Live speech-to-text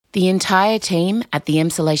The entire team at the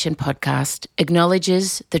Emsolation podcast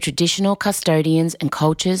acknowledges the traditional custodians and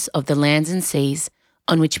cultures of the lands and seas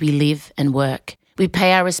on which we live and work. We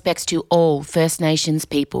pay our respects to all First Nations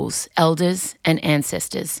peoples, elders and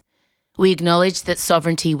ancestors. We acknowledge that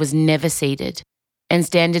sovereignty was never ceded and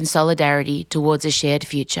stand in solidarity towards a shared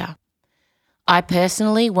future. I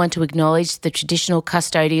personally want to acknowledge the traditional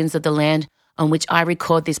custodians of the land on which I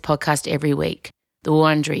record this podcast every week, the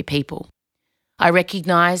Wurundjeri people. I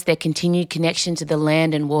recognise their continued connection to the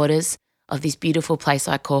land and waters of this beautiful place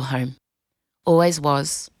I call home. Always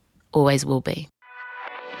was, always will be.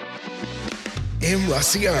 Em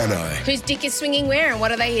Rusciano. Whose dick is swinging where and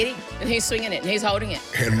what are they hitting? And who's swinging it and who's holding it?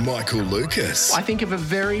 And Michael Lucas. I think of a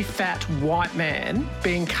very fat white man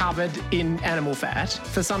being covered in animal fat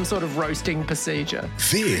for some sort of roasting procedure.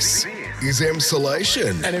 This is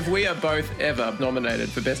Emsolation. And if we are both ever nominated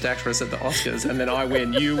for Best Actress at the Oscars and then I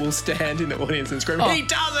win, you will stand in the audience and scream, He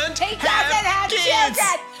doesn't have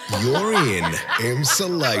children! You're in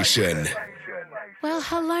Emsolation. Well,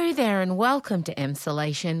 hello there and welcome to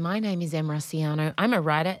Emsolation. My name is Em Rusciano. I'm a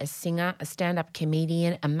writer, a singer, a stand-up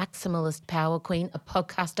comedian, a maximalist power queen, a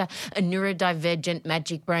podcaster, a neurodivergent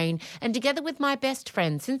magic brain, and together with my best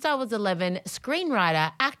friend since I was 11,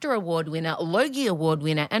 screenwriter, actor award winner, Logie award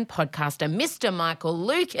winner and podcaster, Mr. Michael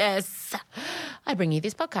Lucas, I bring you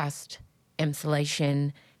this podcast,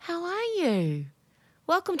 Emsolation. How are you?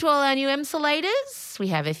 Welcome to all our new Emsolators. We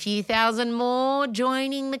have a few thousand more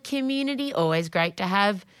joining the community. Always great to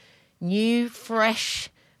have new, fresh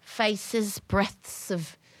faces, breaths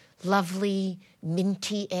of lovely,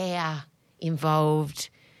 minty air involved.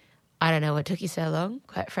 I don't know what took you so long,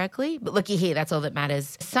 quite frankly, but looky here, that's all that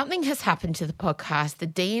matters. Something has happened to the podcast. The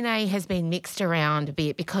DNA has been mixed around a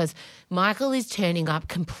bit because Michael is turning up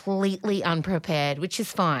completely unprepared, which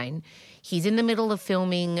is fine. He's in the middle of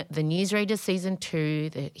filming the Newsreader Season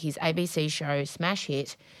 2, his ABC show, smash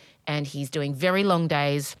hit, and he's doing very long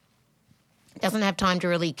days. Doesn't have time to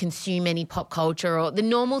really consume any pop culture or the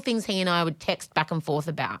normal things he and I would text back and forth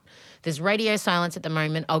about. There's radio silence at the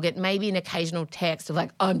moment. I'll get maybe an occasional text of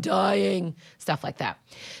like, I'm dying, stuff like that.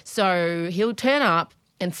 So he'll turn up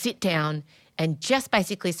and sit down and just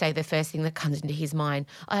basically say the first thing that comes into his mind.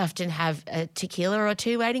 I often have a tequila or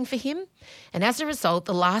two waiting for him. And as a result,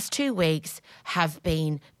 the last 2 weeks have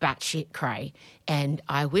been batshit cray. And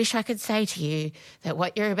I wish I could say to you that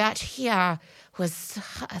what you're about to hear was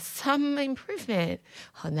some improvement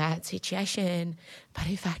on that situation. But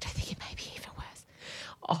in fact, I think it may be even worse.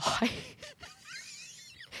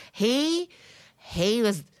 He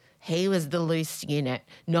was the loose unit,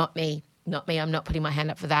 not me. I'm not putting my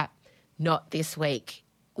hand up for that. Not this week.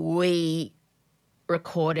 We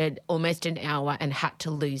recorded almost an hour and had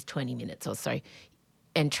to lose 20 minutes or so.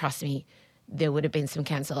 And trust me, there would have been some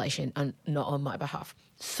cancellation, not on my behalf.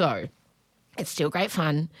 So it's still great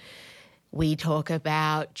fun. We talk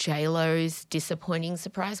about J-Lo's disappointing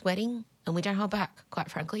surprise wedding, and we don't hold back,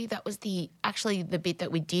 quite frankly. That was actually the bit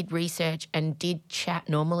that we did research and did chat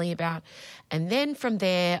normally about. And then from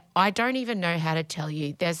there, I don't even know how to tell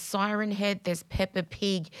you. There's Siren Head, there's Peppa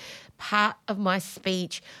Pig, part of my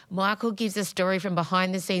speech. Michael gives a story from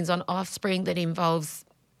behind the scenes on Offspring that involves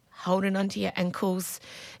holding onto your ankles.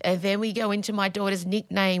 And then we go into my daughter's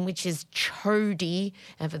nickname, which is Chody.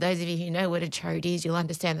 And for those of you who know what a Chody is, you'll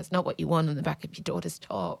understand that's not what you want on the back of your daughter's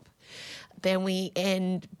top. Then we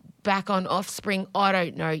end back on Offspring. I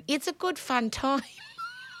don't know. It's a good fun time.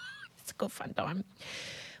 It's a good fun time.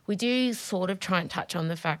 We do sort of try and touch on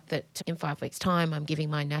the fact that in 5 weeks' time I'm giving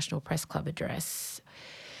my National Press Club address.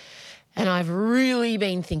 And I've really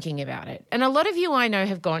been thinking about it. And a lot of you I know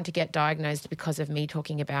have gone to get diagnosed because of me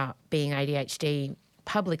talking about being ADHD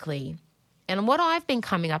publicly. And what I've been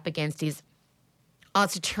coming up against is,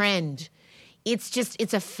 it's a trend.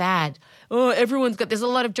 It's a fad. Everyone's got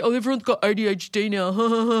ADHD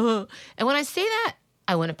now. And when I see that,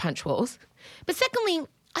 I want to punch walls. But secondly,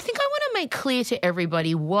 I think I want to make clear to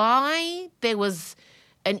everybody why there was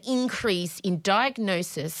an increase in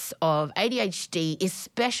diagnosis of ADHD,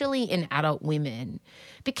 especially in adult women,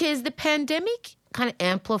 because the pandemic kind of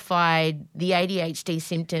amplified the ADHD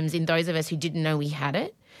symptoms in those of us who didn't know we had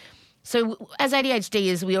it. So as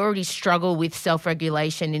ADHDers, we already struggle with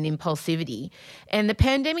self-regulation and impulsivity, and the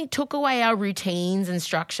pandemic took away our routines and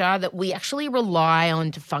structure that we actually rely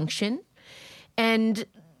on to function. And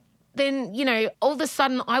then, all of a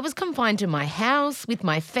sudden I was confined to my house with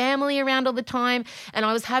my family around all the time, and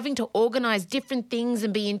I was having to organise different things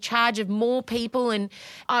and be in charge of more people, and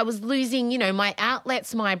I was losing, my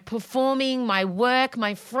outlets, my performing, my work,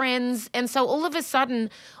 my friends. And so all of a sudden,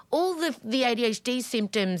 all the ADHD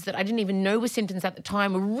symptoms that I didn't even know were symptoms at the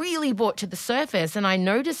time were really brought to the surface, and I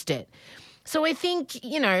noticed it. So I think,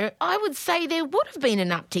 I would say there would have been an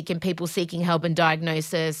uptick in people seeking help and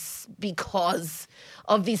diagnosis because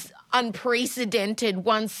of this unprecedented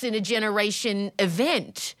once-in-a-generation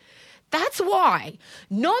event. That's why.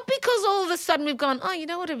 Not because all of a sudden we've gone, oh, you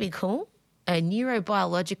know what would be cool? A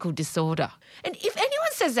neurobiological disorder. And if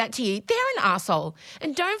anyone says that to you, they're an arsehole.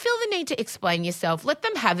 And don't feel the need to explain yourself. Let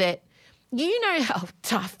them have it. You know how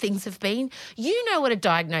tough things have been. You know what a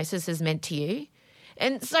diagnosis has meant to you.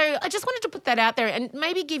 And so I just wanted to put that out there and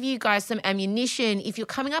maybe give you guys some ammunition if you're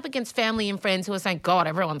coming up against family and friends who are saying, God,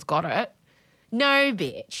 everyone's got it. No,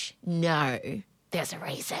 bitch. No. There's a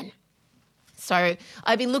reason. So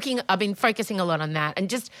I've been focusing a lot on that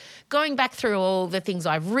and just going back through all the things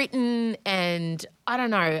I've written, and I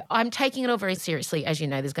don't know, I'm taking it all very seriously. As you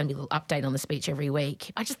know, there's going to be a little update on the speech every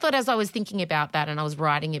week. I just thought as I was thinking about that and I was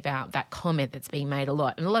writing about that comment that's being made a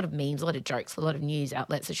lot, and a lot of memes, a lot of jokes, a lot of news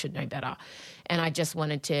outlets that should know better. And I just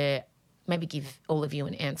wanted to maybe give all of you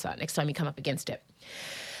an answer next time you come up against it.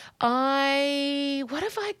 What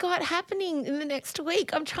have I got happening in the next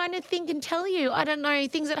week? I'm trying to think and tell you. I don't know.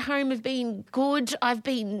 Things at home have been good.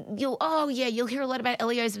 You'll hear a lot about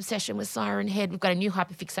Elio's obsession with Siren Head. We've got a new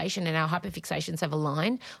hyperfixation and our hyperfixations have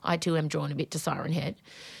aligned. I too am drawn a bit to Siren Head.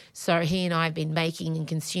 So he and I have been making and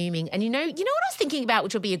consuming. And you know what I was thinking about,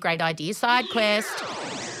 which would be a great idea? Side quest.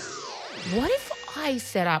 What if I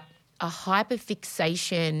set up a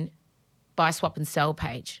hyperfixation buy, swap and sell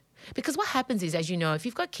page? Because what happens is, as you know, if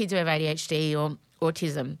you've got kids who have ADHD or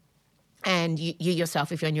autism, and you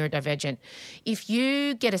yourself, if you're neurodivergent, if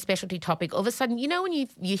you get a specialty topic, all of a sudden, when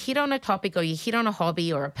you hit on a topic or you hit on a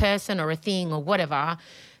hobby or a person or a thing or whatever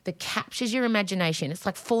that captures your imagination, it's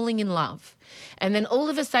like falling in love. And then all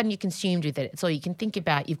of a sudden you're consumed with it. It's all you can think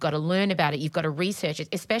about. You've got to learn about it. You've got to research it,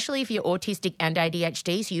 especially if you're autistic and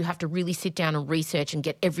ADHD. So you have to really sit down and research and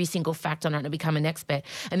get every single fact on it and become an expert.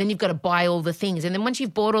 And then you've got to buy all the things. And then once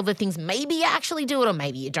you've bought all the things, maybe you actually do it or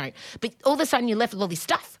maybe you don't. But all of a sudden you're left with all this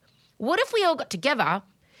stuff. What if we all got together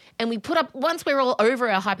and we put up, once we're all over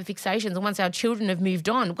our hyperfixations and once our children have moved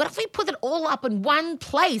on, what if we put it all up in one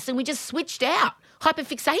place and we just switched out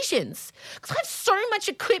hyperfixations? Because I have so much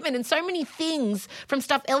equipment and so many things from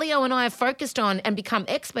stuff Elio and I have focused on and become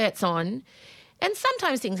experts on. And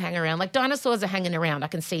sometimes things hang around, like dinosaurs are hanging around, I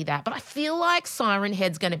can see that. But I feel like Siren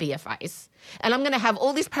Head's going to be a face. And I'm going to have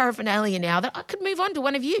all this paraphernalia now that I could move on to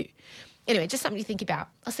one of you. Anyway, just something to think about.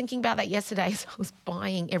 I was thinking about that yesterday as I was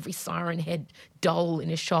buying every Siren Head doll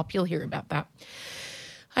in a shop. You'll hear about that.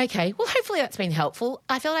 Okay, well, hopefully that's been helpful.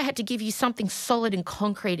 I felt I had to give you something solid and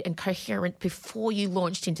concrete and coherent before you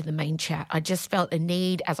launched into the main chat. I just felt a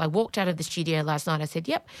need as I walked out of the studio last night. I said,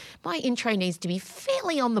 yep, my intro needs to be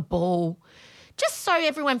fairly on the ball, just so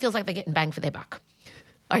everyone feels like they're getting bang for their buck.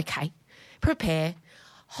 Okay, prepare.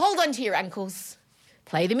 Hold on to your ankles.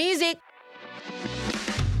 Play the music.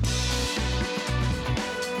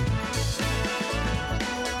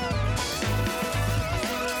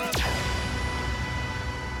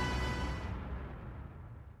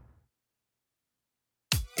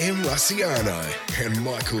 M. Rusciano and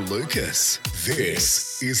Michael Lucas.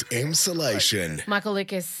 This is Emsolation. Michael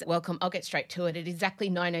Lucas, welcome. I'll get straight to it. At exactly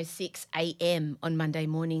 9:06 a.m. on Monday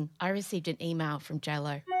morning, I received an email from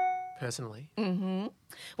JLo. Personally? Mm-hmm.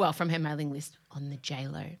 Well, from her mailing list on the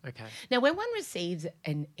JLo. Okay. Now, when one receives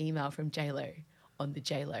an email from JLo on the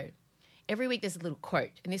JLo, every week there's a little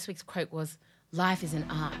quote. And this week's quote was, "Life is an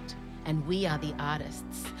art, and we are the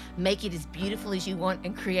artists. Make it as beautiful as you want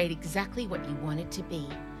and create exactly what you want it to be.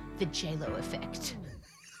 The JLo effect."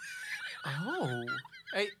 Oh.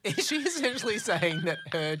 Is she essentially saying that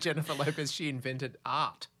her Jennifer Lopez, she invented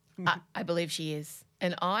art? I believe she is.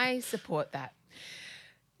 And I support that.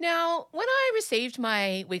 Now, when I received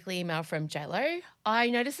my weekly email from JLo,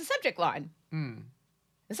 I noticed the subject line.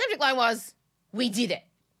 The subject line was, "We did it."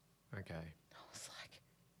 Okay. I was like,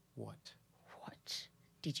 What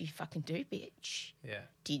did you fucking do, bitch? Yeah.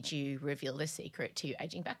 Did you reveal the secret to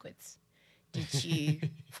aging backwards? Did you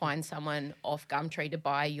find someone off Gumtree to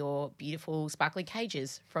buy your beautiful sparkly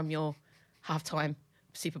cages from your halftime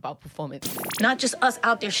Super Bowl performance? Not just us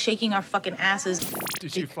out there shaking our fucking asses.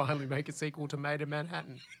 Did you finally make a sequel to Made in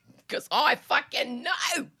Manhattan? Because I fucking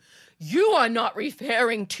know You are not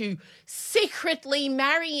referring to secretly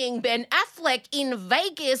marrying Ben Affleck in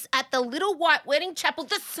Vegas at the Little White Wedding Chapel,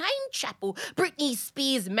 the same chapel Britney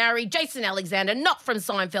Spears married Jason Alexander, not from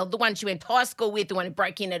Seinfeld, the one she went to high school with, the one who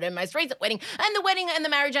broke in at her most recent wedding, and the wedding and the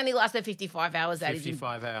marriage only lasted 55 hours. That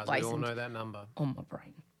 55 hours. We all know that number. On my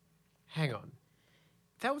brain. Hang on.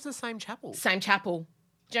 That was the same chapel. Same chapel.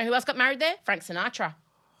 Do you know who else got married there? Frank Sinatra.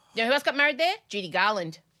 Do you know who else got married there? Judy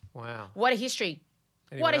Garland. Wow. What a history.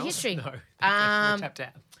 Anyone What a else? history. No. We're tapped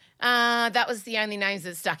out. That was the only names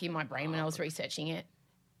that stuck in my brain when I was researching it.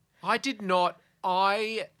 I did not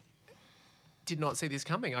see this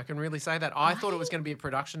coming. I can really say that. I thought it was going to be a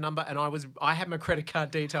production number, and I had my credit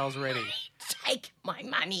card details ready. Take my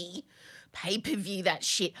money. Pay-per-view that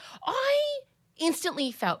shit. I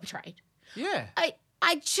instantly felt betrayed. Yeah.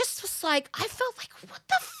 I just was like, I felt like, what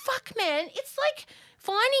the fuck, man? It's like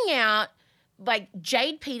finding out, like,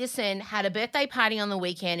 Jade Peterson had a birthday party on the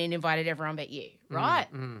weekend and invited everyone but you, right?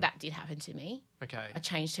 That did happen to me. Okay. I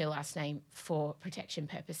changed her last name for protection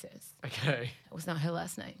purposes. Okay. It was not her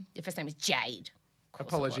last name. The first name was Jade.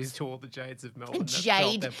 Apologies to all the Jades of Melbourne that Jade-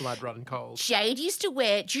 felt their blood run cold. Jade used to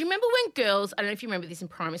wear, do you remember when girls, I don't know if you remember this in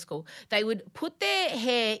primary school, they would put their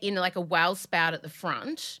hair in like a whale spout at the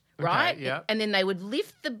front, right? yeah. And then they would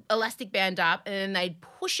lift the elastic band up and then they'd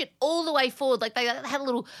push it all the way forward. Like they had a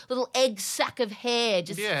little egg sack of hair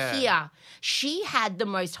just here. She had the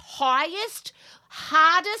most hardest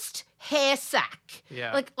hair sack.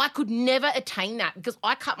 Yeah. Like I could never attain that because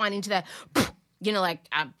I cut mine into the, you know,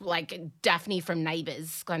 like Daphne from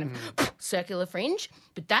Neighbours, kind of circular fringe.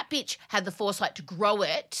 But that bitch had the foresight to grow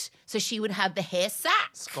it so she would have the hair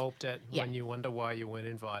sack. Sculpt it when you wonder why you weren't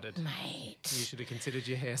invited. Mate. You should have considered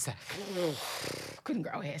your hair sack. Couldn't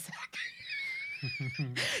grow a hair sack.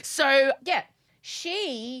 So, yeah,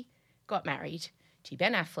 she got married to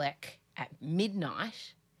Ben Affleck at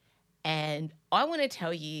midnight. And I want to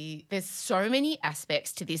tell you, there's so many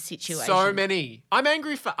aspects to this situation. So many. I'm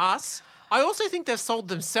angry for us. I also think they've sold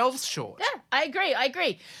themselves short. Yeah, I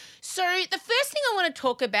agree. So the first thing I want to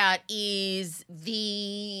talk about is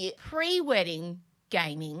the pre-wedding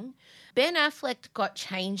gaming. Ben Affleck got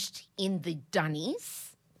changed in the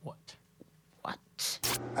dunnies. What?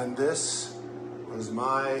 And this was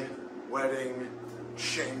my wedding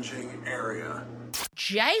changing area.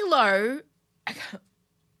 J-Lo,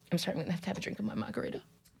 I'm sorry, I'm going to have a drink of my margarita.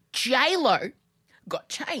 J-Lo got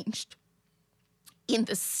changed in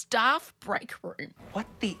the staff break room. What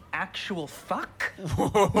the actual fuck?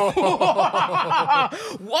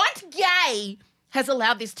 What gay has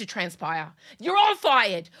allowed this to transpire? You're all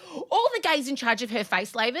fired. All the gays in charge of her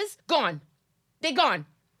face lavers, gone. They're gone.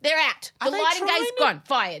 They're out. The Are they lighting trying gays, to- gone.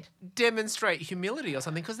 Fired. Demonstrate humility or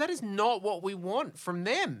something, because that is not what we want from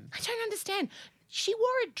them. I don't understand. She wore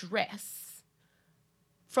a dress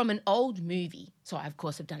from an old movie. So I, of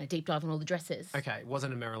course, have done a deep dive on all the dresses. Okay, it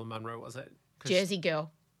wasn't a Marilyn Monroe, was it? 'Cause Jersey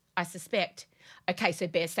Girl, I suspect. Okay, so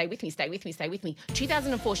Bear, stay with me.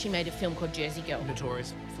 2004, she made a film called Jersey Girl.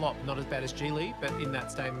 Notorious flop. Not as bad as Geely, but in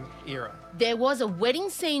that same era. There was a wedding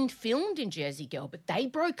scene filmed in Jersey Girl, but they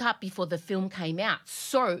broke up before the film came out.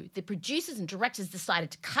 So the producers and directors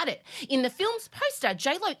decided to cut it. In the film's poster,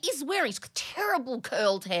 J-Lo is wearing, she's got terrible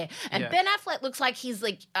curled hair. And Yeah. Ben Affleck looks like he's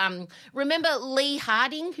like, remember Lee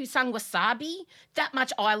Harding who sung Wasabi? That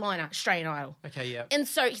much eyeliner, Australian Idol. Okay, yeah. And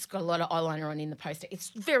so he's got a lot of eyeliner on in the poster. It's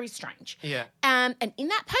very strange. Yeah. And in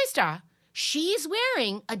that poster, she is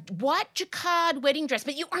wearing a white jacquard wedding dress,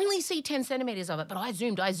 but you only see 10 centimetres of it. But I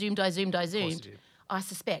zoomed. you did. I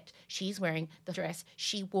suspect she's wearing the dress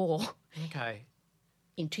she wore Okay.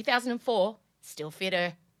 in 2004. Still fit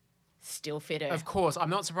her. Of course, I'm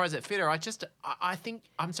not surprised it fit her. I think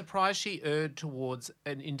I'm surprised she erred towards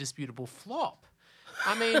an indisputable flop.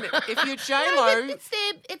 I mean, if you're J-Lo...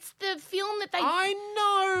 It's the film that they... I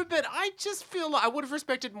know, but I just feel like I would have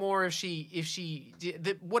respected more if she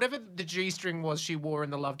did, whatever the G-string was she wore in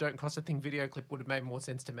the Love Don't Cost a Thing video clip would have made more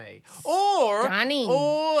sense to me.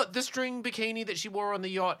 Or the string bikini that she wore on the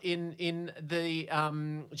yacht in the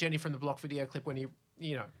Jenny from the Block video clip when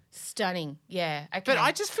you know. Stunning, yeah. Okay. But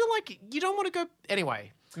I just feel like you don't want to go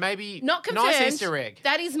anyway. Maybe not confirmed. Nice Easter egg.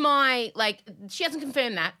 That is my, she hasn't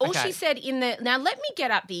confirmed that. All Okay. she said now let me get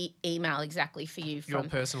up the email exactly for you. Your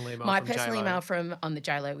personal email my from personal J-Lo. email from on the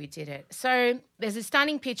J-Lo we did it. So there's a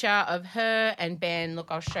stunning picture of her and Ben. Look,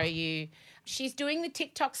 I'll show you. She's doing the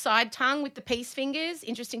TikTok side tongue with the peace fingers.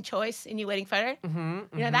 Interesting choice in your wedding photo. You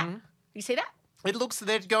know that? You see that? It looks,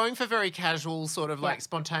 they're going for very casual, sort of like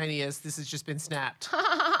spontaneous, this has just been snapped.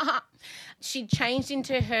 She changed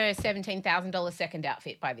into her $17,000 second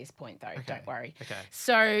outfit by this point, though. Don't worry. okay.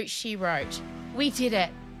 So she wrote, "We did it.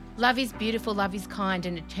 Love is beautiful, love is kind,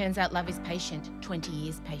 and it turns out love is patient. 20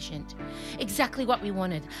 years patient. Exactly what we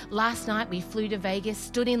wanted. Last night we flew to Vegas,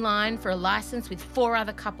 stood in line for a license with 4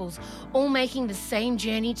 other couples, all making the same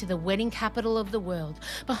journey to the wedding capital of the world.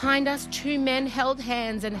 Behind us, 2 men held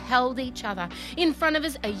hands and held each other. In front of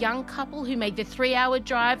us, a young couple who made the 3-hour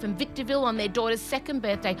drive from Victorville on their daughter's 2nd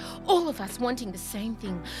birthday. All of us wanting the same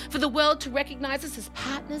thing, for the world to recognise us as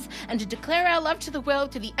partners and to declare our love to the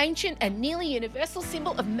world, to the ancient and nearly universal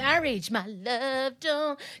symbol of marriage. My love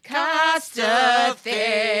don't cost a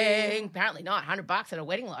thing. Apparently not. $100 and a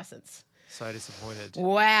wedding license. So disappointed.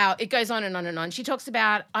 Wow. It goes on and on and on. She talks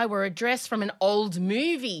about, I wore a dress from an old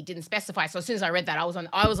movie. Didn't specify. So as soon as I read that, I was on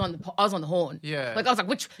the horn. Yeah. Like I was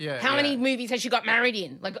like, how many movies has she got married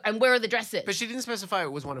in? Like, and where are the dresses? But she didn't specify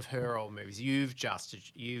it was one of her old movies. You've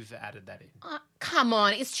added that in. Come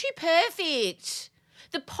on. It's too perfect.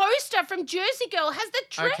 The poster from Jersey Girl has the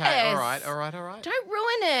dress. Okay, all right. Don't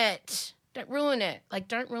ruin it. Don't ruin it. Like,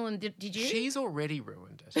 don't ruin it. Did you? She's already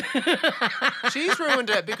ruined it. She's ruined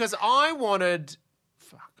it because I wanted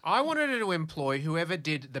her to employ whoever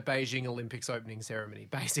did the Beijing Olympics opening ceremony,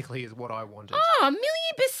 basically, is what I wanted. Oh,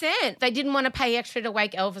 1,000,000%. They didn't want to pay extra to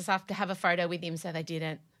wake Elvis up to have a photo with him, so they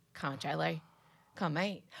didn't. Come on, J-Lo. Come on,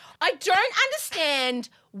 mate. I don't understand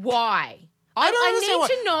why. I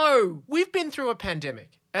need to know. We've been through a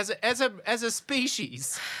pandemic. As a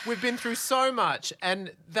species, we've been through so much,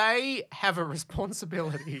 and they have a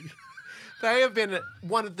responsibility. They have been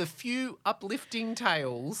one of the few uplifting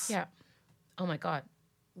tales. Yeah. Oh my God.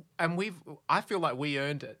 And I feel like we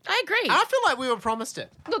earned it. I agree. I feel like we were promised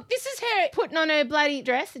it. Look, this is her putting on her bloody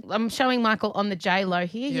dress. I'm showing Michael on the J-Lo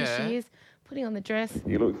here. Here she is, putting on the dress.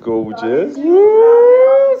 You look gorgeous.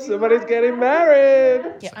 Woo! Somebody's getting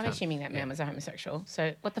married. Yeah, I'm assuming that man was a homosexual.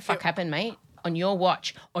 So what the fuck happened, mate? On your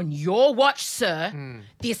watch, sir,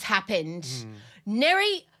 this happened.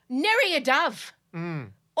 Nary a dove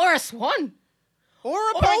or a swan.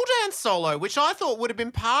 Or a pole dance solo, which I thought would have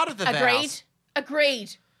been part of the vows.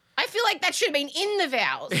 Agreed. I feel like that should have been in the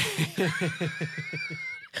vows. I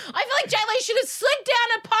feel like J-Lo should have slid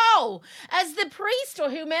down a pole as the priest or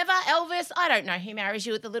whomever, Elvis, I don't know who marries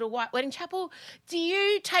you at the little white wedding chapel. Do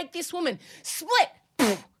you take this woman? Split.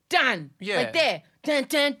 Done. Yeah. Like there. Dun,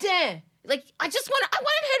 dun, dun. Like, I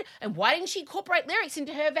wanted her, and why didn't she incorporate lyrics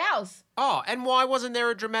into her vows? Oh, and why wasn't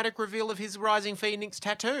there a dramatic reveal of his Rising Phoenix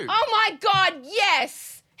tattoo? Oh my God,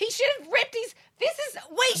 yes. He should have ripped his, we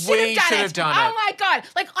should have done it. Oh my God.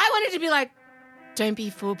 Like, I wanted to be like, don't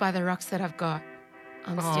be fooled by the rocks that I've got.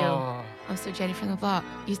 I'm still Jenny from the block.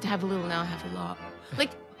 Used to have a little, now I have a lot.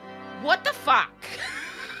 Like, what the fuck?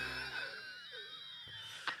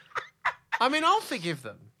 I mean, I'll forgive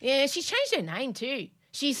them. Yeah, she's changed her name too.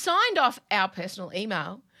 She signed off our personal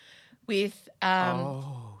email with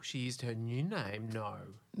she used her new name. No.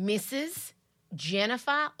 Mrs.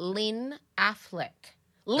 Jennifer Lynn Affleck.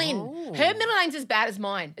 Lynn. Oh. Her middle name's as bad as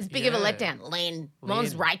mine. As big of a letdown. Lynn.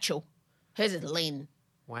 Mine's Rachel. Hers is Lynn.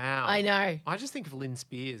 Wow. I know. I just think of Lynn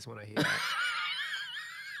Spears when I hear that.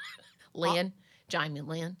 Lynn. Jamie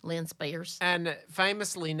Lynn Spears. And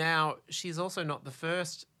famously now, she's also not the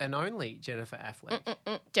first and only Jennifer Affleck.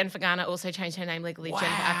 Jennifer Garner also changed her name legally. Wow.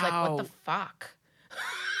 Jennifer Affleck. What the fuck?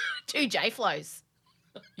 2 J-Flows.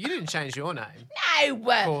 You didn't change your name. No.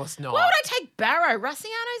 Of course not. Why would I take Barrow?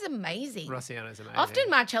 Rossiano's amazing. Often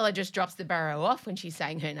Marcella just drops the Barrow off when she's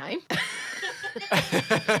saying her name.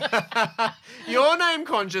 Your name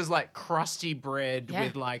conjures like crusty bread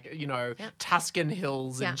with Tuscan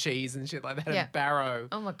hills and cheese and shit like that and Barrow.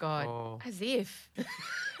 Oh my God. As if.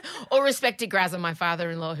 All respect to Grazza, my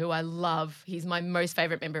father-in-law, who I love. He's my most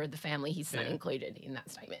favourite member of the family, his son included in that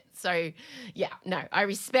statement. So, I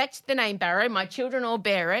respect the name Barrow. My children all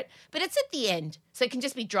bear it, but it's at the end, so it can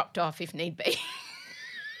just be dropped off if need be.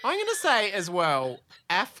 I'm going to say as well,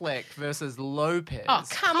 Affleck versus Lopez. Oh,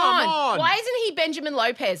 come on. Why isn't he Benjamin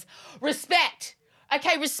Lopez? Respect.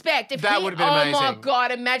 Okay, respect. That would have been amazing. Oh, my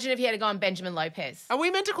God. Imagine if he had gone Benjamin Lopez. Are we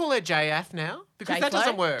meant to call her JF now? Because that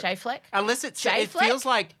doesn't work. J-Fleck? Unless it feels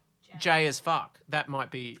like J as fuck. That might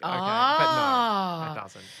be okay. But no, that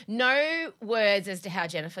doesn't. No words as to how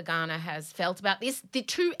Jennifer Garner has felt about this. The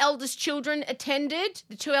 2 eldest children attended.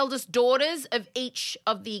 The 2 eldest daughters of each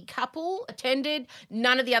of the couple attended.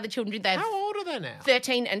 None of the other children did. How old are they now?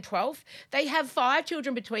 13 and 12. They have 5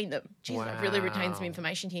 children between them. Jeez, I've really retained some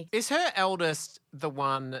information here. Is her eldest the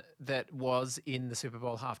one that was in the Super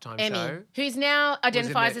Bowl halftime show? Who's now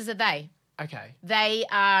identifies as a they. Okay. They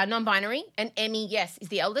are non-binary, and Emmy, yes, is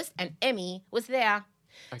the eldest, and Emmy was there.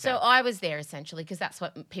 Okay. So I was there essentially because that's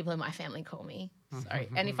what people in my family call me. Sorry.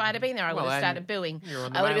 And if I'd have been there, I would have started booing. You're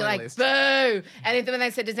on the I would have been mailing like, list. boo. And if when they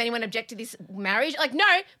said, does anyone object to this marriage? Like,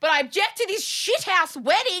 no, but I object to this shithouse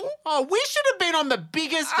wedding. Oh, we should have been on the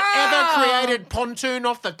biggest ever created pontoon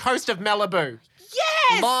off the coast of Malibu.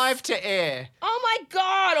 Yes. Live to air. Oh my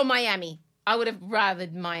God. Or Miami. I would have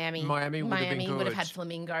rathered Miami. Miami would have been would have good. had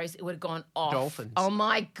flamingos. It would have gone off. Dolphins. Oh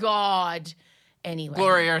my God. Anyway.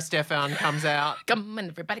 Gloria Estefan comes out. Come on,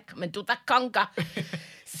 everybody, come and do the conga.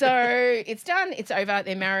 So it's done. It's over.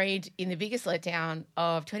 They're married in the biggest letdown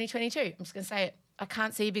of 2022. I'm just going to say it. I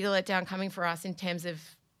can't see a bigger letdown coming for us in terms of,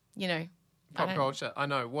 you know. Pop culture. I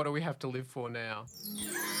know. What do we have to live for now? This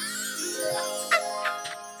is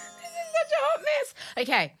such a hot mess.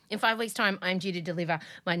 Okay, in 5 weeks' time, I'm due to deliver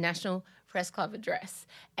my National Press Club address.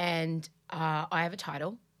 And I have a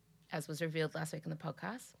title, as was revealed last week on the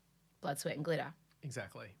podcast, Blood, Sweat and Glitter.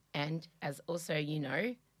 Exactly. And as also you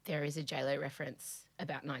know, there is a J-Lo reference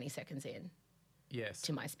about 90 seconds in Yes.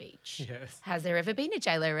 to my speech. Yes. Has there ever been a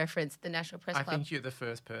J-Lo reference at the National Press I Club? think you're the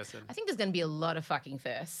first person. I think there's going to be a lot of fucking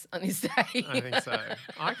firsts on this day. I think so.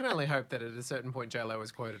 I can only hope that at a certain point J-Lo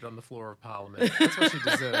was quoted on the floor of Parliament. That's what she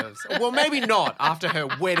deserves. Well, maybe not after her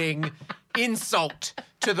wedding insult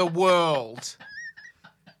to the world.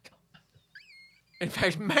 In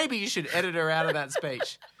fact, maybe you should edit her out of that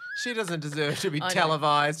speech. She doesn't deserve to be I know.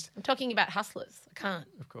 televised. I'm talking about hustlers. I can't.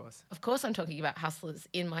 Of course. Of course I'm talking about hustlers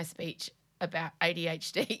in my speech about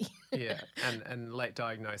ADHD. Yeah, and late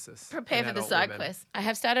diagnosis. Prepare in for the adult side women. quest. I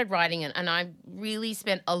have started writing it, and I really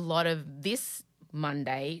spent a lot of this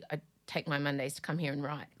Monday. I take my Mondays to come here and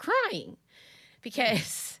write, crying.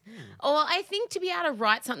 Because, I think to be able to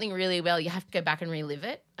write something really well, you have to go back and relive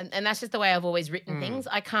it. And that's just the way I've always written things.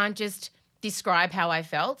 I can't just describe how I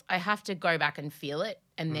felt. I have to go back and feel it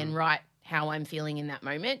and then write how I'm feeling in that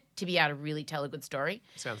moment to be able to really tell a good story.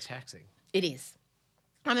 Sounds taxing. It is.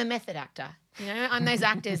 I'm a method actor. You know, I'm those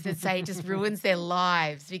actors that say it just ruins their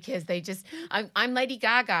lives because they just. I'm Lady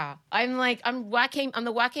Gaga. I'm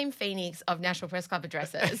the Joaquin Phoenix of National Press Club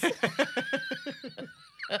addresses.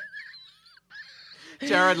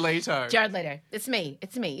 Jared Leto. Jared Leto. It's me.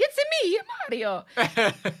 Mario.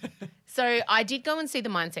 So I did go and see the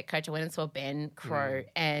mindset coach. I went and saw Ben Crow,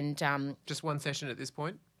 and Just one session at this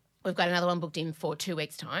point? we've got another one booked in for 2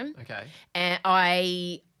 weeks' time. Okay. And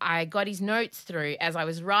I got his notes through as I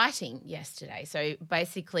was writing yesterday. So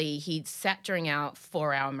basically he'd sat during our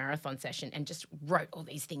 4-hour marathon session and just wrote all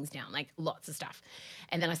these things down, like lots of stuff.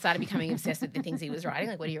 And then I started becoming obsessed with the things he was writing.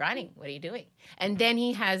 Like, what are you writing? What are you doing? And then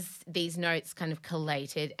he has these notes kind of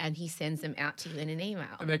collated and he sends them out to you in an email.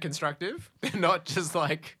 And they're constructive? They're not just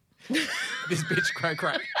like, this bitch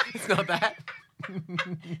cray. It's not that.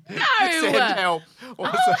 No! Send help.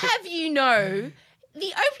 I'll have you know,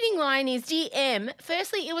 the opening line is, Dear M,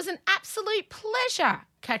 firstly, it was an absolute pleasure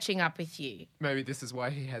catching up with you. Maybe this is why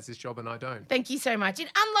he has his job and I don't. Thank you so much. It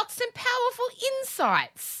unlocked some powerful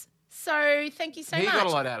insights. So thank you so He much. got a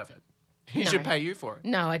lot out of it. He No. should pay you for it.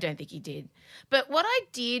 No, I don't think he did. But what I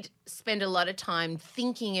did spend a lot of time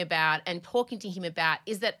thinking about and talking to him about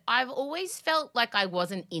is that I've always felt like I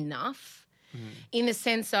wasn't enough in the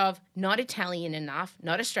sense of not Italian enough,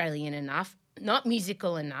 not Australian enough, not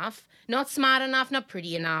musical enough, not smart enough, not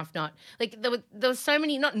pretty enough, not like there was so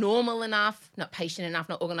many, not normal enough, not patient enough,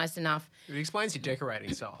 not organised enough. It explains your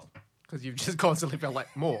decorating style because you've just constantly felt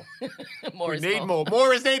like more. More We is need more. more.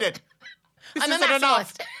 More is needed. This I'm a isn't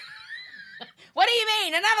enough. maximalist. What do you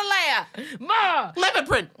mean? Another layer. More. Leopard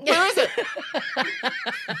print. Where is it?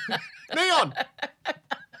 Neon.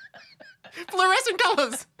 Fluorescent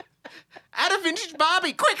colours. Add a vintage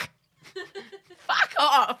Barbie, quick. Fuck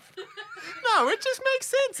off. No, it just makes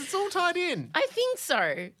sense. It's all tied in. I think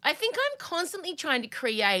so. I think I'm constantly trying to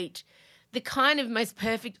create the kind of most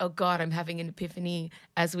perfect, oh God, I'm having an epiphany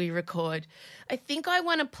as we record. I think I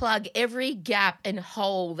want to plug every gap and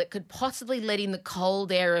hole that could possibly let in the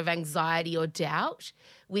cold air of anxiety or doubt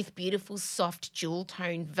with beautiful, soft,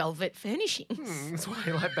 jewel-toned velvet furnishings. That's why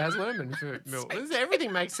you like Baz Luhrmann for milk.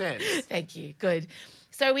 Everything makes sense. Thank you. Good.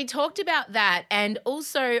 So we talked about that. And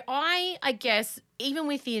also I guess, even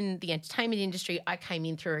within the entertainment industry, I came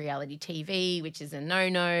in through reality TV, which is a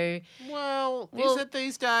no-no. Well, Well- is it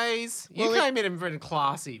these days? You well, came in for a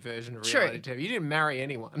classy version of True. reality TV. You didn't marry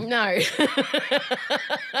anyone. No.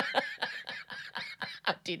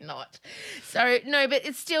 I did not. So, no, but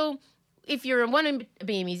it's still, if you want to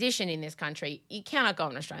be a musician in this country, you cannot go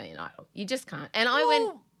on Australian Idol. You just can't. And I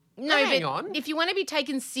went, no, hang but on. if you want to be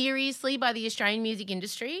taken seriously by the Australian music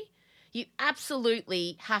industry, You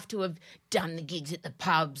absolutely have to have done the gigs at the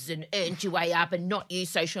pubs and earned your way up and not use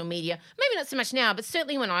social media. Maybe not so much now, but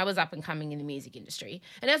certainly when I was up and coming in the music industry.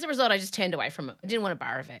 And as a result, I just turned away from it. I didn't want a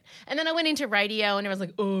bar of it. And then I went into radio and everyone's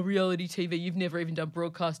like, oh, reality TV, you've never even done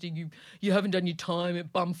broadcasting. You haven't done your time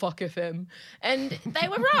at Bumfuck FM. And they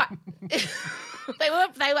were right. They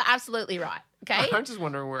were absolutely right, okay? I'm just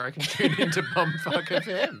wondering where I can tune into Bumfuck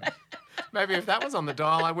FM. Maybe if that was on the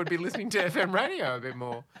dial, I would be listening to FM radio a bit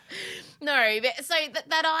more. No, but so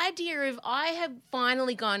that idea of I have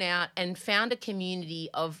finally gone out and found a community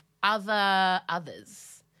of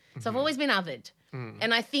others. So I've always been othered.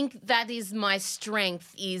 And I think that is my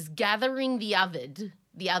strength, is gathering the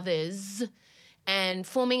others, and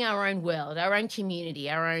forming our own world, our own community,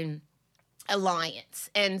 our own alliance.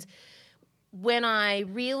 And when I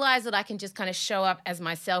realize that I can just kind of show up as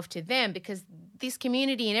myself to them, because this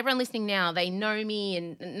community and everyone listening now, they know me,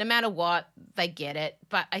 and no matter what, they get it.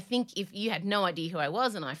 But I think if you had no idea who I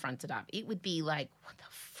was and I fronted up, it would be like, what the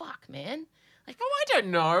fuck, man? Like, I don't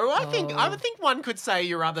know. I would think one could say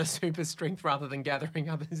your other super strength rather than gathering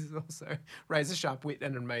others is also razor sharp wit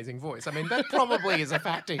and an amazing voice. I mean, that probably is a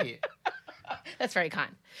factor here. That's very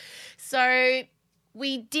kind. So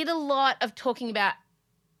we did a lot of talking about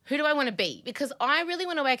who do I want to be, because I really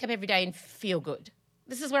want to wake up every day and feel good.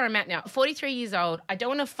 This is where I'm at now. 43 years old. I don't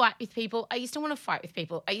want to fight with people. I used to want to fight with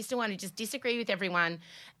people. I used to want to just disagree with everyone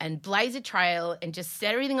and blaze a trail and just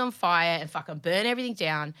set everything on fire and fucking burn everything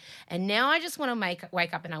down. And now I just want to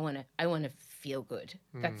wake up and I want to feel good.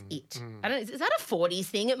 That's it. I don't. Is that a 40s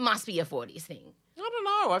thing? It must be a 40s thing. I don't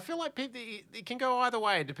know. I feel like it can go either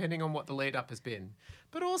way depending on what the lead up has been.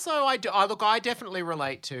 But also, I definitely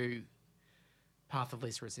relate to path of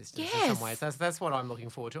least resistance in some ways. That's what I'm looking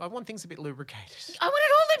forward to. I want things a bit lubricated. I want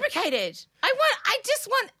it all lubricated.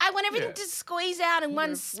 I want everything to squeeze out in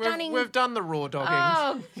one stunning. We've done the raw dogging.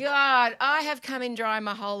 Oh God, I have come in dry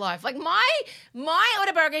my whole life. Like my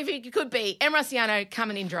autobiography could be Em Rusciano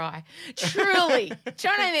coming in dry. Truly, do you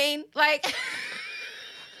know what I mean? Like,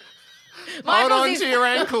 hold on to your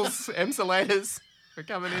ankles, Emsolators. We're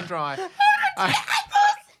coming in dry. Hold on to your ankles.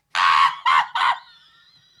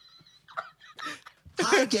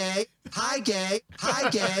 Hi, gay. Hi, gay. Hi,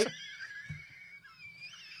 gay.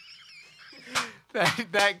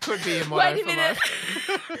 That could be a motto. Wait a minute.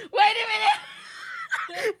 Wait a minute.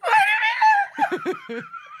 Wait a minute.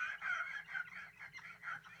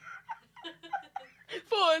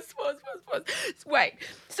 Pause. Wait.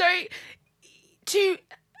 So,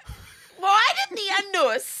 why did the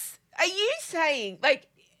anus? Are you saying like?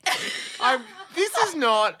 This is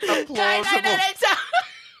not a plausible. No.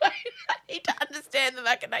 I need to understand the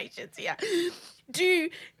machinations here.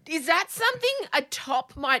 Is that something a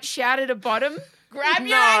top might shout at a bottom? Grab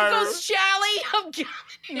your ankles, Charlie. I'm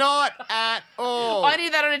coming. Not at all. I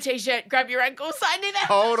need that on a t-shirt. Grab your ankles. I need that.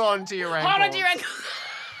 Hold on to your ankles. Hold on to your ankles.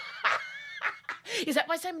 Is that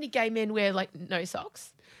why so many gay men wear like no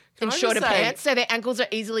socks and shorter pants so their ankles are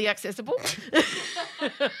easily accessible?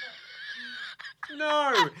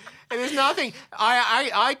 No, and there's nothing.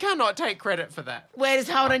 I cannot take credit for that. Where does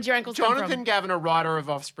hold on to your ankles come from? Jonathan Gavin, a writer of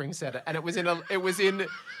Offspring, said it, and it was in.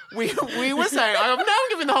 We were saying. Now I'm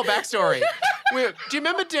giving the whole backstory. Do you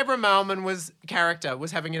remember Deborah Mailman's character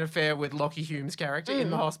was having an affair with Lockie Hume's character in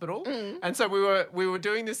the hospital? And so we were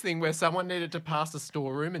doing this thing where someone needed to pass a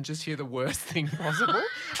storeroom and just hear the worst thing possible,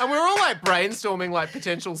 and we were all like brainstorming like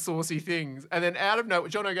potential saucy things, and then out of nowhere,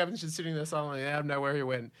 John O'Gavin's just sitting there silently, and out of nowhere he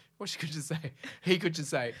went. Well, he could just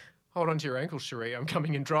say, hold on to your ankles, Cherie, I'm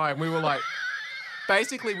coming in dry. And we were like,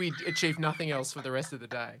 basically we achieved nothing else for the rest of the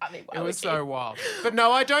day. I mean, it was so wild. But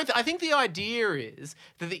no, I think the idea is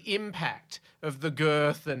that the impact of the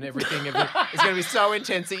girth and everything is going to be so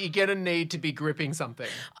intense that you're going to need to be gripping something.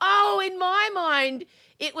 Oh, in my mind,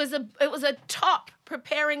 it was a top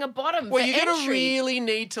preparing a bottom. Well, for you're going to entry. really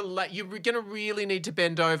need to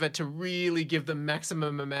bend over to really give the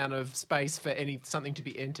maximum amount of space for something to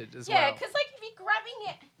be entered as well. Yeah, because like if you're grabbing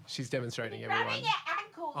it. She's demonstrating everyone. Grabbing your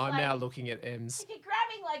ankles. I'm now looking at Ems. If you're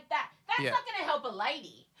grabbing like that, that's not going to help a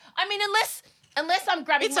lady. I mean, unless I'm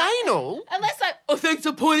grabbing. It's anal. Thanks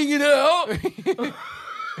for pointing it out. Why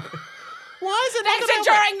is it? Thanks for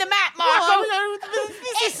drawing the map, Michael. No,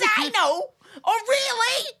 it's anal. Oh,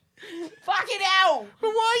 really? Fucking hell. But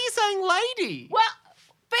why are you saying lady? Well,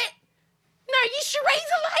 but no,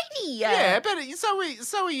 Cherie's a lady. Yeah, but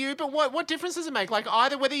so are you. But what difference does it make? Like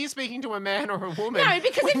either whether you're speaking to a man or a woman. No,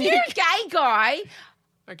 because if you're a gay guy,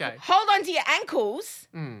 okay, hold on to your ankles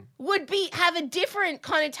would have a different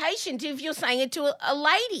connotation to if you're saying it to a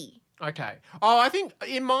lady. Okay. Oh, I think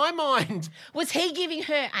in my mind, was he giving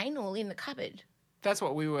her anal in the cupboard? That's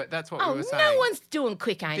what we were saying. No one's doing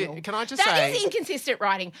quick anal. Can I just say... That is inconsistent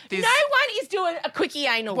writing. No one is doing a quickie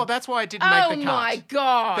anal. Well, that's why it didn't make the cut. Oh, my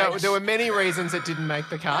God. There were many reasons it didn't make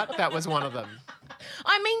the cut. That was one of them.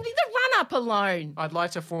 I mean, the run-up alone. I'd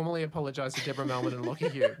like to formally apologise to Deborah Melman and Lockie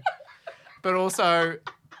Hugh. But also,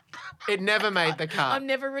 it never made the cut. I'm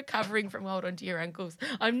never recovering from hold on to your ankles.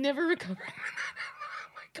 I'm never recovering.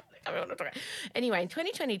 Anyway, in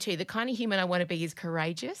 2022, the kind of human I want to be is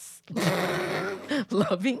courageous,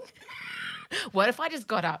 loving. What if I just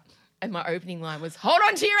got up and my opening line was, hold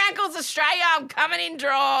on to your ankles, Australia, I'm coming in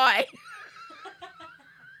dry.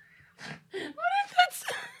 What if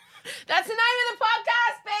that's the name of the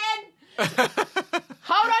podcast, Ben?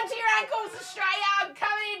 Hold on to your ankles, Australia, I'm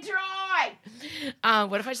coming in dry.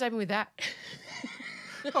 What if I just open with that?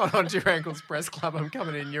 Hold on to your ankles, Press Club, I'm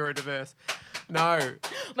coming in neurodiverse. No.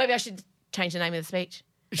 Maybe I should change the name of the speech.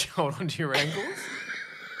 Hold on to your ankles?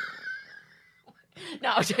 No,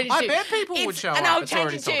 I'll change it to... I bet people would show up. And I'll It's change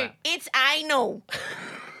already it sold to, out. it's anal.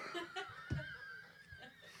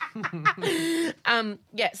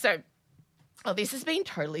 This has been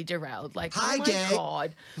totally derailed. Like, Hi, oh my gay.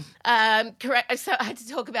 God. Correct. So I had to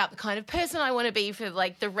talk about the kind of person I want to be for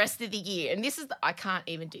like the rest of the year. And this is, I can't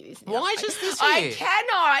even do this now. Why just this I year?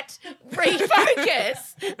 cannot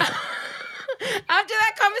refocus after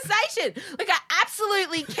that conversation. Like, I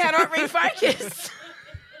absolutely cannot refocus.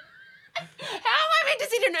 How am I meant to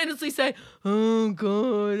sit here and earnestly say, oh,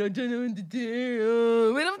 God, I don't know what to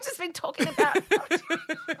do. When I've just been talking about... Let's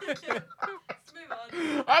move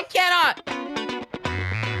on. I cannot.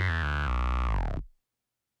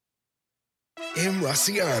 M.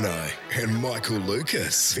 Rusciano and Michael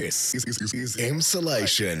Lucas. This is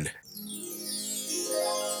Emsolation.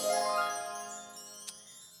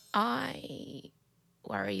 I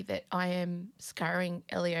worry that I am scarring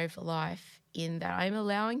Elio for life in that I'm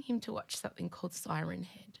allowing him to watch something called Siren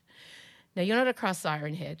Head. Now, you're not across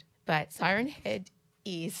Siren Head, but Siren Head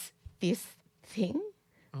is this thing.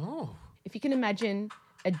 Oh. If you can imagine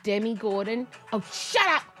a Demi Gordon. Oh, shut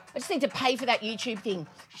up! I just need to pay for that YouTube thing.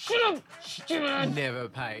 Shut up! Shut up! Never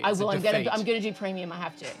pay. I It's a will. I'm defeat. gonna do premium. I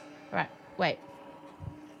have to. All right. Wait.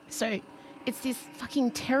 So it's this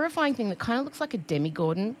fucking terrifying thing that kind of looks like a Demi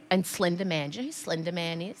Gordon and Slender Man. Do you know who Slender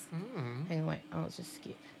Man is? Hang on, wait. I'll just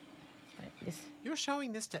skip. Wait, this. You're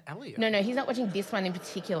showing this to Elliot. No, he's not watching this one in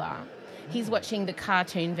particular. He's watching the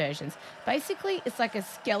cartoon versions. Basically, it's like a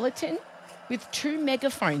skeleton with two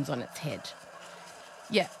megaphones on its head.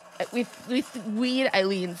 Yeah, with weird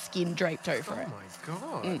alien skin draped over it. Oh, my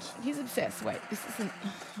God. He's obsessed. Wait, this isn't...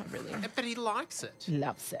 Oh, really? But he likes it.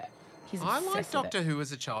 Loves it. He's I obsessed liked with Doctor it. Who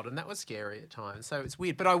as a child, and that was scary at times, so it's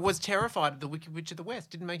weird. But I was terrified of the Wicked Witch of the West.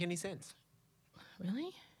 Didn't make any sense. Really?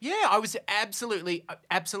 Yeah, I was absolutely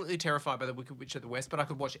terrified by the Wicked Witch of the West, but I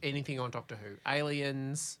could watch anything on Doctor Who.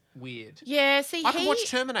 Aliens, weird. Yeah, see, I could watch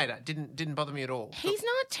Terminator. Didn't bother me at all. He's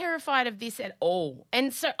not terrified of this at all.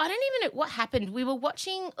 And so I don't even know what happened. We were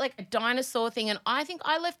watching like a dinosaur thing, and I think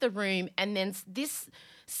I left the room, and then this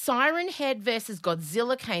Siren Head versus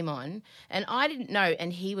Godzilla came on, and I didn't know,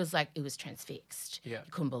 and he was like, it was transfixed. Yeah.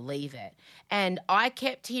 You couldn't believe it. And I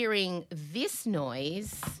kept hearing this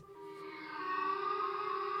noise.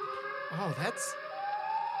 Oh, that's...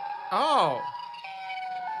 Oh.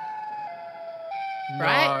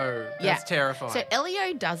 Right? No, that's Yeah. terrifying. So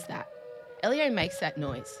Elio does that. Elio makes that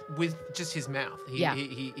noise. With just his mouth. Yeah.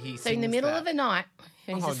 He So in the sings middle that. of the night,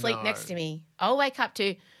 when he's Oh, asleep no. next to me, I'll wake up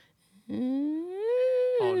to... Oh,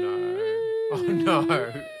 no. Oh, no.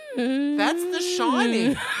 That's The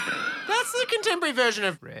Shining. That's the contemporary version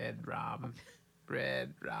of Red Rum.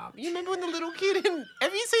 Red Rum. You remember when the little kid in...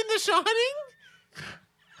 Have you seen The Shining?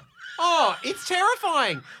 Oh, it's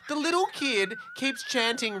terrifying. The little kid keeps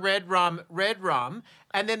chanting red rum,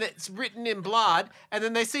 and then it's written in blood, and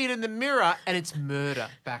then they see it in the mirror, and it's murder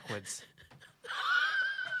backwards.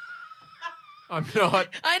 I'm not...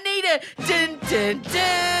 I need a dun dun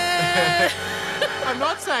dun. I'm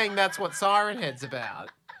not saying that's what Siren Head's about,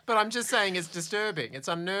 but I'm just saying it's disturbing. It's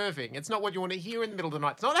unnerving. It's not what you want to hear in the middle of the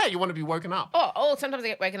night. It's not how you want to be woken up. Oh, sometimes I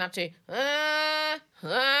get woken up to,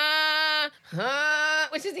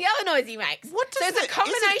 which is the other noise he makes. What does so it's that- a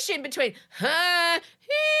combination between, Oh,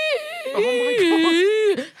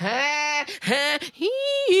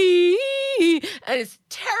 and it's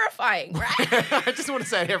terrifying, right? I just want to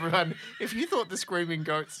say to everyone, if you thought the screaming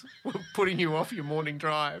goats were putting you off your morning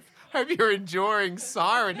drive, hope you're enjoying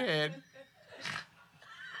Siren Head.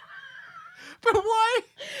 But why?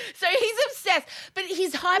 So he's obsessed, but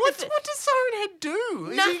he's hyper. What does Siren Head do?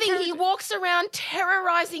 Is Nothing. He walks around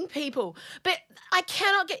terrorizing people. But I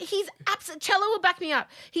cannot get. He's absolutely. Cello will back me up.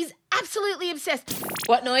 He's absolutely obsessed.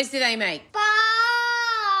 What noise do they make? Bah!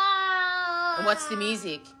 And what's the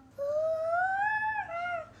music?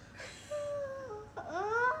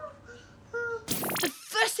 The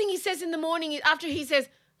first thing he says in the morning after he says,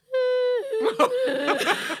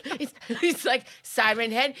 it's like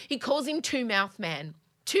Siren Head. He calls him Two Mouth Man.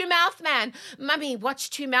 Two Mouth Man. Mummy,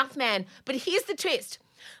 watch Two Mouth Man. But here's the twist.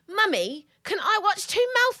 Mummy, can I watch Two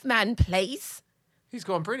Mouth Man, please? He's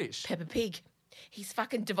gone British. Peppa Pig. He's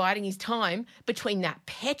fucking dividing his time between that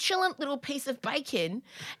petulant little piece of bacon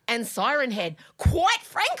and Siren Head. Quite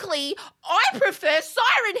frankly, I prefer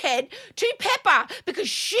Siren Head to Peppa because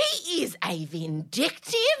she is a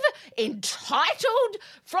vindictive, entitled,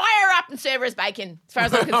 fry her up and serve her as bacon, as far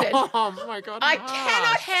as I'm concerned. Oh, my God. I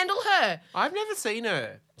cannot handle her. I've never seen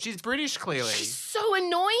her. She's British, clearly. She's so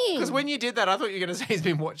annoying. Because when you did that, I thought you were going to say he's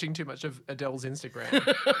been watching too much of Adele's Instagram.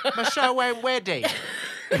 My show went wedding.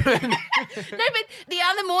 No, but the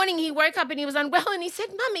other morning he woke up and he was unwell and he said,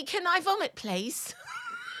 Mummy, can I vomit, please?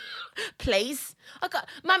 Please?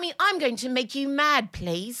 Mummy, I'm going to make you mad,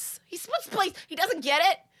 please. What's please? He doesn't get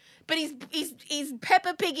it. But he's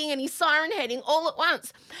Peppa Pigging and he's siren heading all at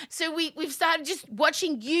once. So we've started just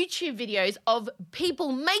watching YouTube videos of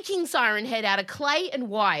people making Siren Head out of clay and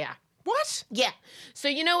wire. What? Yeah. So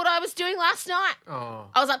you know what I was doing last night? Oh.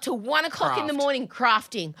 I was up till 1 o'clock in the morning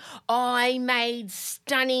crafting. I made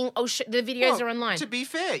stunning. The videos are online. To be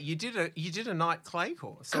fair, you did a night clay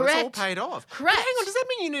course, so Correct. it's all paid off. Correct. But hang on, does that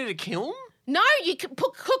mean you need a kiln? No, you can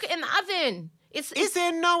cook it in the oven.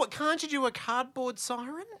 Can't you do a cardboard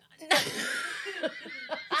siren? It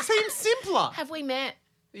seems simpler. Have we met?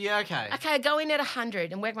 Yeah, okay. Okay, I go in at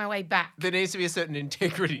 100 and work my way back. There needs to be a certain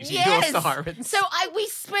integrity to Yes. your sirens. So I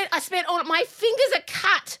spent all my fingers are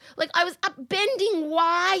cut. Like I was up bending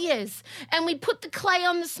wires, and we put the clay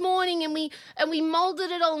on this morning, and we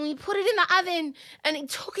molded it all, and we put it in the oven, and he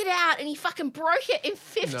took it out, and he fucking broke it in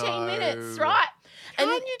 15 minutes, right?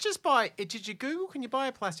 Can't you just buy? Did you Google? Can you buy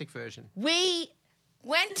a plastic version? We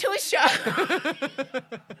went to a show.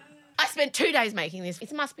 I spent 2 days making this.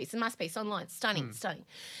 It's a must piece. It's online. Stunning.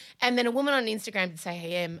 And then a woman on Instagram did say,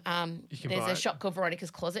 hey, there's a shop called Veronica's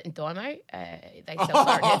Closet in Dymo. They sell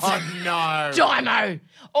siren heads. Oh, no. Dymo.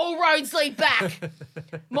 All roads lead back.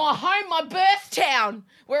 My home, my birth town,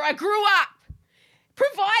 where I grew up,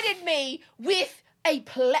 provided me with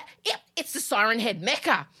it's the Siren Head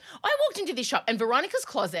Mecca. I walked into this shop and Veronica's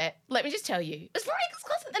Closet, let me just tell you, is Veronica's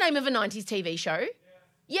Closet the name of a 90s TV show?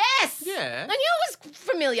 Yes. Yeah. I knew it was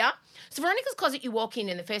familiar. So Veronica's Closet, you walk in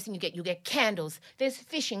and the first thing you get candles, there's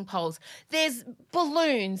fishing poles, there's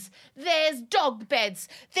balloons, there's dog beds,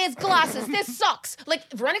 there's glasses, there's socks. Like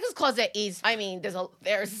Veronica's Closet is,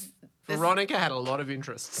 there's Veronica had a lot of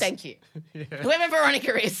interests. Thank you. Yeah. Whoever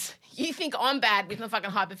Veronica is, you think I'm bad with my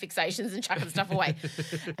fucking hyperfixations and chucking stuff away.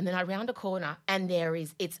 And then I round a corner and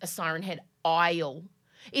it's a Siren Head aisle.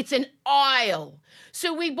 It's an aisle.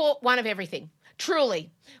 So we bought one of everything.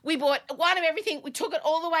 Truly. We bought one of everything. We took it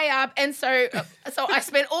all the way up. And so I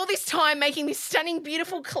spent all this time making this stunning,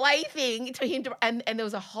 beautiful clay thing to him. And there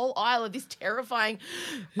was a whole aisle of this terrifying.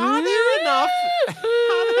 Are there enough?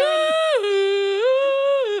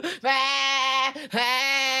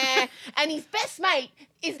 And his best mate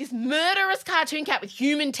is this murderous cartoon cat with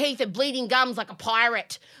human teeth and bleeding gums like a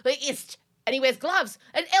pirate. And he wears gloves.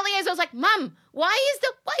 And Eliezer was like, Mum, why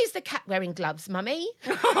is the cat wearing gloves, Mummy?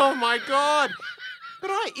 Oh, my God. But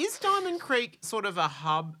is Diamond Creek sort of a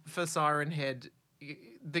hub for Siren Head,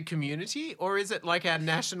 the community? Or is it like our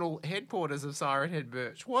national headquarters of Siren Head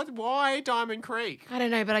merch? Why Diamond Creek? I don't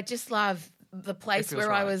know, but I just love the place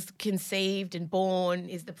where I was conceived and born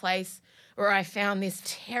is the place where I found this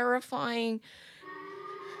terrifying...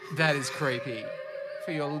 That is creepy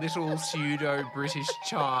for your little pseudo-British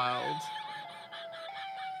child.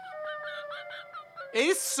 It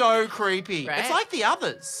is so creepy. Right? It's like the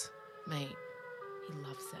others. Mate, he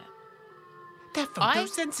loves that. They're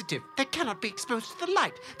photosensitive. They cannot be exposed to the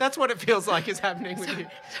light. That's what it feels like is happening with you.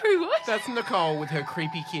 Sorry, what? That's Nicole with her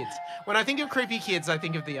creepy kids. When I think of creepy kids, I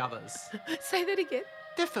think of the others. Say that again.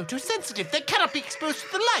 They're photosensitive. They cannot be exposed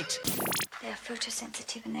to the light. They're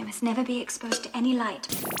photosensitive and they must never be exposed to any light.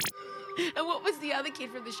 And what was the other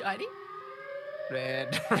kid from The Shining?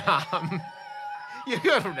 Red Rum. You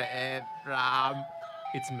go from Red Rum.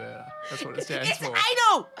 It's murder. That's what it stands for. I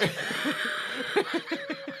know!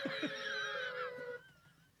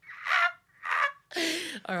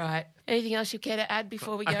 All right. Anything else you care to add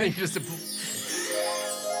before we go? I think just a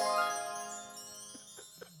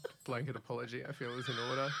blanket apology, I feel, is in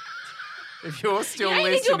order. If you're still listening...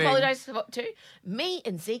 You need to apologise to me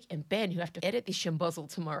and Zeke and Ben, who have to edit this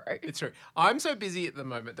shimbozzle tomorrow. It's true. I'm so busy at the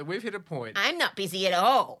moment that we've hit a point... I'm not busy at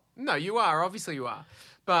all. No, you are. Obviously you are.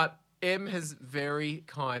 But Em has very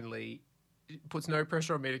kindly puts no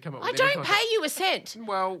pressure on me to come up I with any don't content. pay you a cent.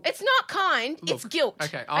 Well, It's not kind, it's guilt.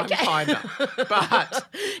 Okay, I'm kinder. But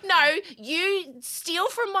No, you steal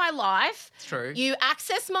from my life. it's true. You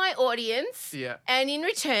access my audience. Yeah. And in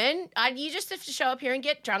return, you just have to show up here and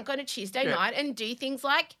get drunk on a Tuesday night and do things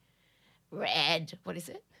like red. What is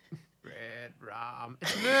it? Red rum.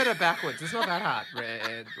 It's murder backwards. It's not that hard.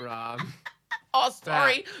 Red rum. Oh,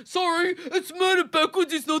 sorry. Sorry. It's murder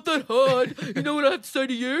backwards. It's not that hard. You know what I have to say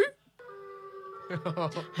to you?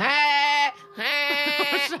 Hey.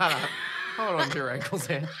 Shut up. Hold on to your ankles,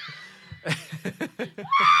 Anne. It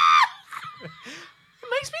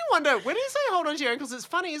makes me wonder, when you say hold on to your ankles, it's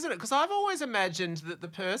funny, isn't it? Because I've always imagined that the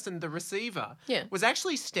person, the receiver, was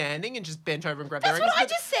actually standing and just bent over and grabbed their ankles. That's what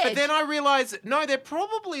I just said. But then I realised, no, they're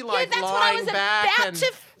probably like that's what I lying was back. about and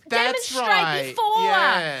to that's demonstrate right. before.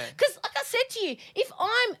 Yeah. Because, like I said to you, if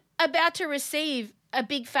I'm about to receive a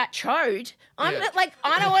big fat chode, I'm not like,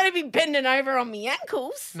 I don't want to be bending over on my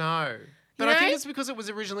ankles. No. But You I think know? it's because it was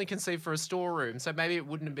originally conceived for a storeroom, so maybe it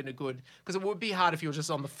wouldn't have been a good, because it would be hard if you were just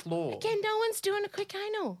on the floor. Again, no one's doing a quick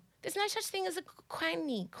anal. There's no such thing as a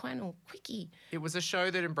quanal quickie. It was a show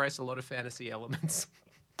that embraced a lot of fantasy elements.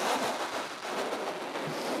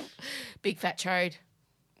 Big fat chode.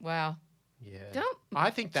 Wow. Yeah. Don't- I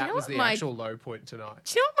think do you that know was what the my- actual low point tonight.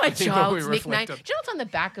 Do you know what my I think what we child's nickname? reflect Do on- you know what's on the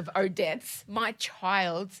back of Odette's? My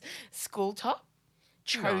child's school top?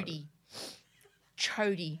 Chody.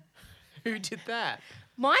 Chody. Who did that?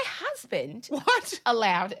 My husband What?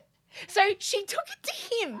 allowed it. So she took it to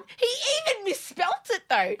him. He even misspelt it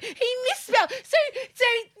though. He misspelled. So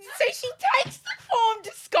she takes the form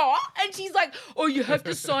to Scott and she's like, "Oh, you have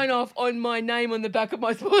to sign off on my name on the back of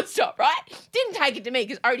my sports top, right?" Didn't take it to me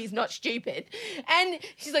because Odie's not stupid. And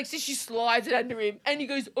she's like, so she slides it under him and he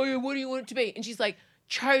goes, "Oh, yeah, what do you want it to be?" And she's like,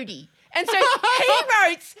 "Chody." And so he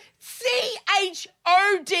wrote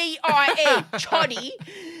CHODIE, Choddy.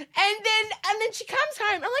 And then she comes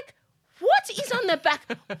home. I'm like, what is on the back?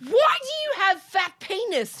 Why do you have fat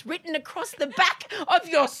penis written across the back of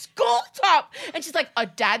your school top? And she's like, "Oh,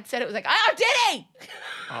 Dad said it." Was like, "Oh, did he?"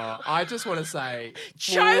 I just want to say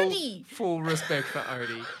Chody. full respect for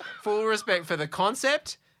Odie. Full respect for the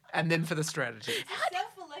concept and then for the strategy.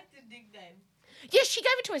 Self-elected nickname. Yes, she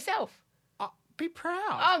gave it to herself. Be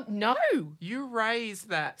proud. Oh, no. You raised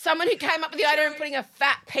that. Someone who came up with the idea of putting a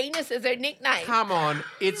fat penis as her nickname. Come on,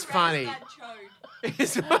 it's funny.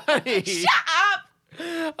 It's funny. Shut up.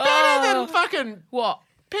 Better than fucking What?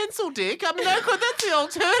 pencil dick. I mean, that's the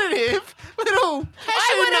alternative. Little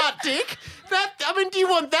cashew nut dick. Do you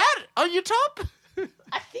want that on your top?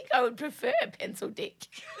 I think I would prefer pencil dick.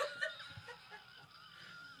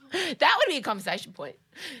 That would be a conversation point.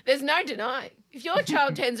 There's no denying. If your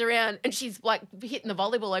child turns around and she's like hitting the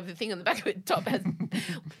volleyball over the thing on the back of her top has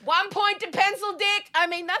 1 point to pencil dick, I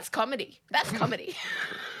mean, that's comedy. That's comedy.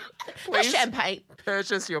 That's Please champagne.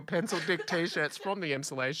 Purchase your pencil dick t-shirts from the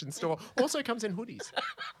Emsolation store. Also comes in hoodies.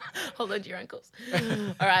 Hold on to your ankles.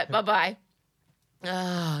 All right, bye-bye.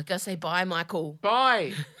 Oh, gotta say bye, Michael.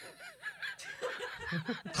 Bye.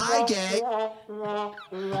 Hi, gay.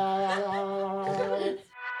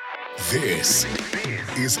 This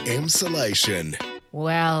is Emsolation.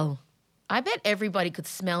 Well, I bet everybody could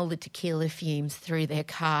smell the tequila fumes through their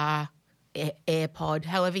car, AirPod,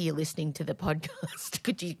 however you're listening to the podcast.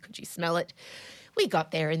 Could you smell it? We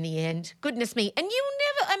got there in the end. Goodness me. And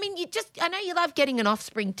I know you love getting an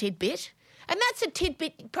offspring tidbit. And that's a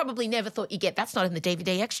tidbit you probably never thought you'd get. That's not in the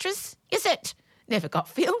DVD extras, is it? Never got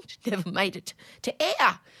filmed, never made it to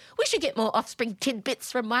air. We should get more offspring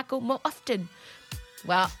tidbits from Michael more often.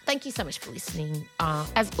 Well, thank you so much for listening.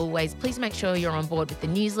 As always, please make sure you're on board with the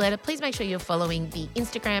newsletter. Please make sure you're following the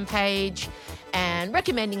Instagram page and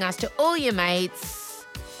recommending us to all your mates.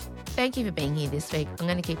 Thank you for being here this week. I'm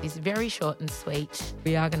going to keep this very short and sweet.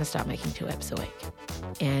 We are going to start making 2 eps a week.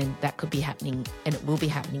 And that could be happening, and it will be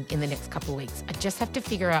happening in the next couple of weeks. I just have to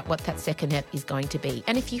figure out what that second ep is going to be.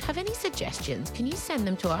 And if you have any suggestions, can you send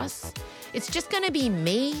them to us? It's just going to be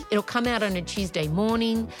me. It'll come out on a Tuesday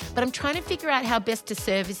morning, but I'm trying to figure out how best to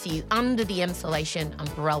service you under the Emsolation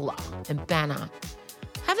umbrella and banner.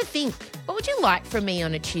 Have a think. What would you like from me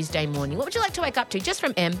on a Tuesday morning? What would you like to wake up to? Just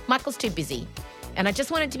from Em. Michael's too busy. And I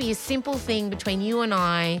just want it to be a simple thing between you and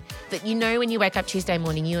I that you know when you wake up Tuesday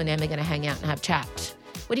morning, you and Em are going to hang out and have chat.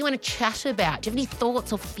 What do you want to chat about? Do you have any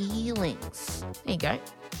thoughts or feelings? There you go.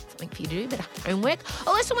 Something for you to do, a bit of homework. I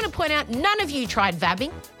also want to point out none of you tried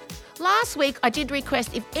vabbing. Last week, I did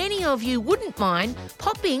request if any of you wouldn't mind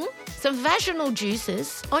popping some vaginal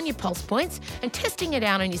juices on your pulse points and testing it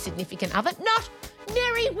out on your significant other. Not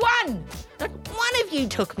nary one. Not one of you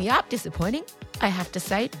took me up. Disappointing, I have to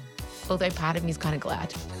say, although part of me is kind of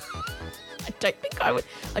glad.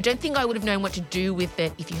 I don't think I would have known what to do with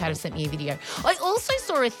it if you had sent me a video. I also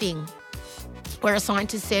saw a thing where a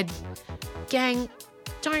scientist said, gang,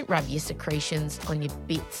 don't rub your secretions on your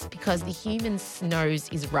bits because the human's nose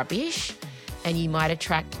is rubbish and you might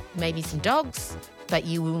attract maybe some dogs, but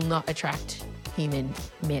you will not attract human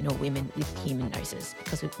men or women with human noses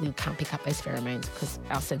because we can't pick up those pheromones because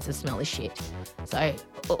our sense of smell is shit. So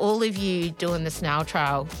all of you doing the snail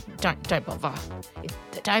trail, don't bother.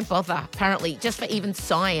 Don't bother, apparently, just for even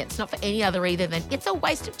science, not for any other reason than it's a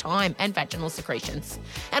waste of time and vaginal secretions.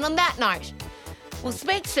 And on that note, we'll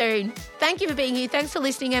speak soon. Thank you for being here. Thanks for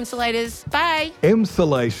listening, Emsolators. Bye.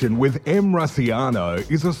 Emsolation with M. Rusciano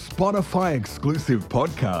is a Spotify exclusive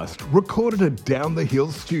podcast recorded at Down the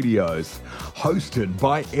Hill Studios. Hosted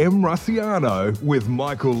by M. Rusciano with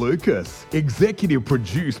Michael Lucas. Executive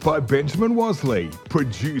produced by Benjamin Wasley.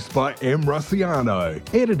 Produced by M. Rusciano.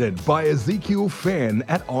 Edited by Ezekiel Fenn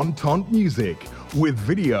at Entente Music. With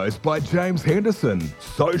videos by James Henderson.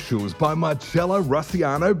 Socials by Marcella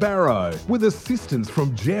Rusciano Barrow. With assistance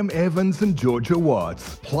from Jem Evans and Georgia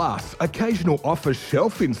Watts. Plus, occasional office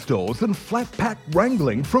shelf installs and flat pack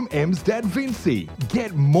wrangling from M's dad Vincey.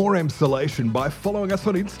 Get more Emsolation by following us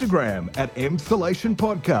on Instagram at Emsolation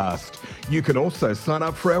Podcast. You can also sign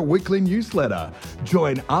up for our weekly newsletter.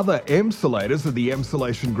 Join other Emsolators of the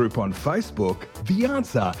Emsolation group on Facebook. The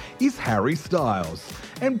answer is Harry Styles.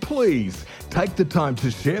 And please, take the time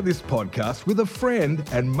to share this podcast with a friend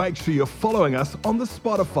and make sure you're following us on the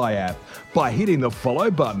Spotify app by hitting the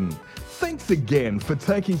follow button. Thanks again for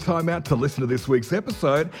taking time out to listen to this week's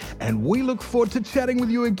episode, and we look forward to chatting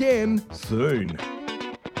with you again soon.